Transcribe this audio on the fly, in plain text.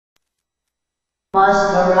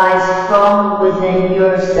must arise from within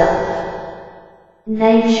yourself.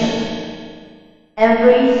 Nature.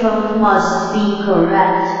 Every thought must be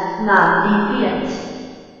correct, not deviant.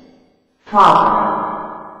 Proverb.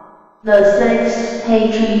 The sixth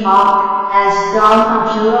Patriarch as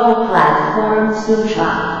Dharma Platform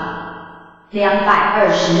Sutra.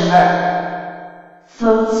 222.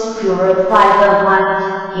 Thoughts purify the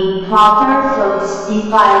mind, improper thoughts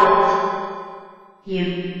defile it.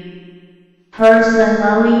 You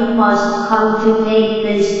personally must cultivate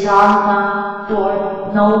this Dharma,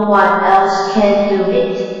 for no one else can do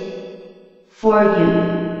it for you.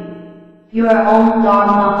 Your own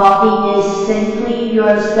Dharma body is simply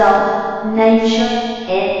yourself, nature,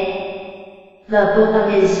 and the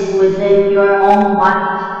Buddha is within your own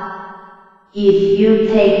mind. If you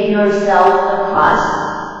take yourself across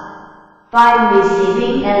by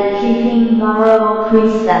receiving and keeping moral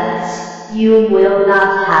precepts, you will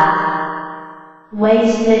not have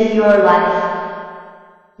wasted your life.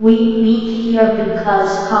 We meet here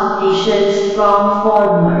because conditions from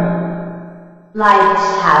former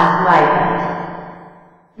lives have ripened.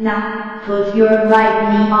 Now put your right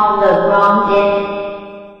knee on the ground and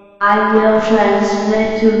I will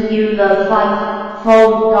transmit to you the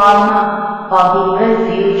fivefold Dharma, body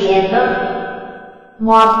refuge and the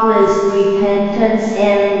marvelous repentance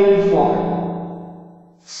and reform.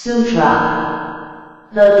 Sutra.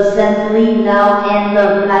 The assembly now and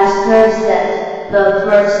the master said, the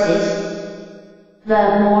first is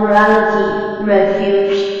the morality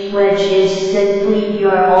refuge, which is simply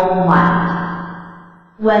your own mind.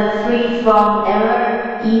 When free from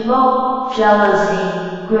error, evil,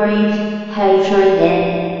 jealousy, greed, hatred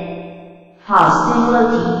and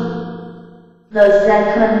hostility. The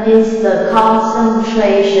second is the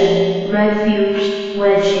concentration refuge,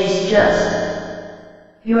 which is just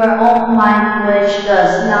your own mind, which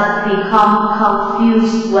does not become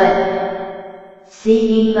confused with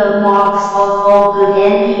seeing the marks of all good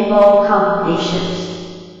and evil conditions.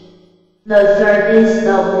 The third is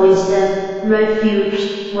the wisdom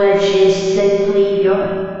refuge, which is simply your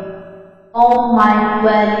own mind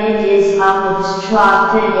when it is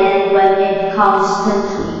unobstructed and when it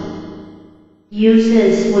constantly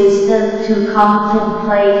uses wisdom to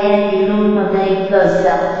contemplate and illuminate the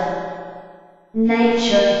self.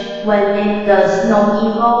 Nature, when it does no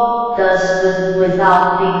evil, does good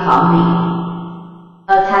without becoming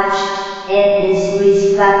attached, and is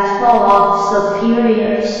respectful of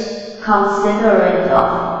superiors, considerate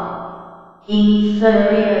of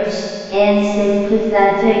inferiors, and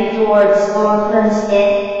sympathetic towards orphans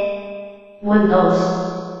and widows.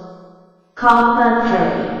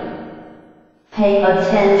 Commentary. Pay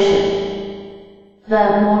attention.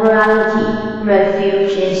 The morality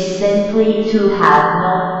refuge is simply to have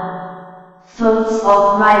no thoughts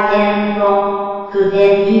of right and wrong, good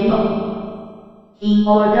and evil. In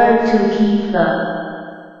order to keep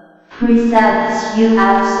the precepts, you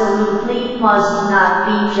absolutely must not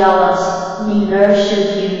be jealous, neither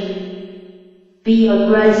should you be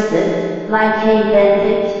aggressive, like a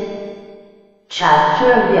bandit.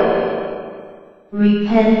 Chapter 6.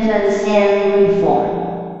 Repentance and Reform.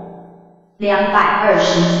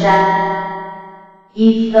 223.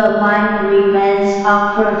 If the mind remains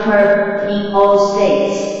unperturbed in all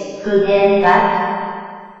states, good and bad,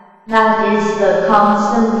 that is the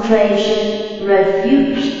concentration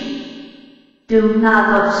refuge. Do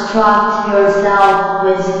not obstruct yourself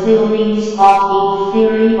with feelings of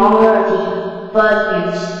inferiority, but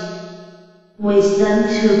use wisdom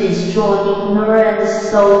to destroy ignorance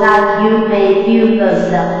so that you may view the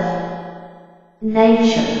self.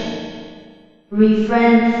 Nature.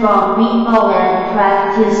 Refrain from evil and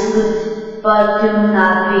practice good, but do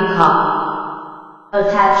not become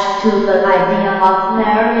attached to the idea of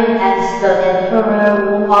merit as the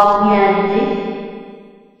emperor Wu of Yanli.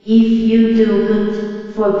 If you do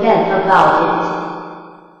good, forget about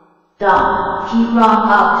it. Down, he ran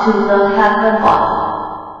up to the heaven of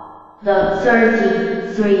the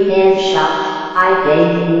 33 and shout, I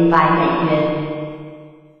gave 500美元.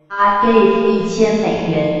 I gave 1000美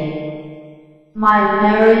元. My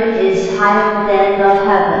merit is higher than the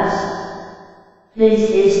heavens. This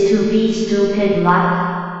is to be stupid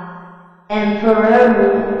like Emperor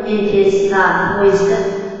Wu, it is not wisdom.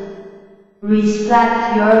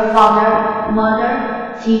 Respect your father,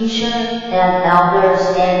 mother, teacher, and elders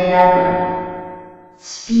and never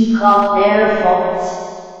speak of their faults.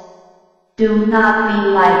 Do not be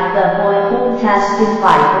like the boy who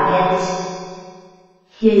testified against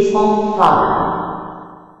his own father.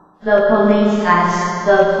 The police asked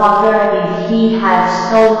the father if he had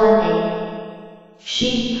stolen a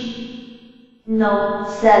sheep. No,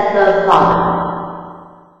 said the father.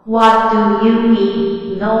 What do you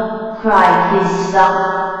mean, no? Cried his son.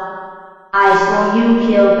 I saw you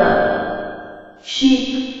kill the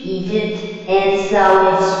sheep, eat it, and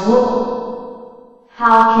sell its wool.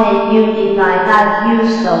 How can you deny that you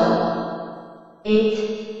stole it?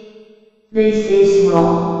 This is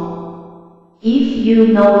wrong. If you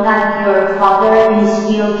know that your father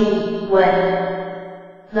is guilty, when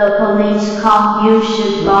the police come you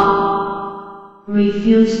should not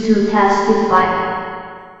refuse to testify.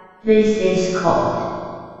 This is called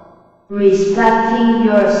respecting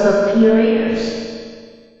your superiors.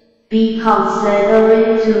 Be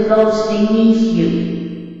considerate to those beneath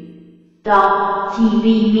you. Don't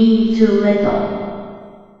be mean to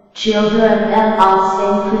little children and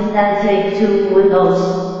unsympathetic to widows.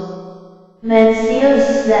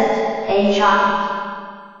 Mencius said, a child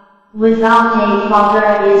without a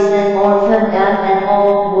father is an orphan, and an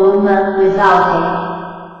old woman without a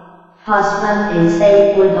husband is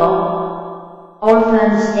a widow.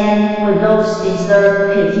 Orphans and widows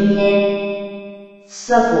deserve pity and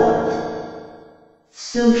support.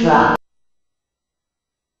 Sutra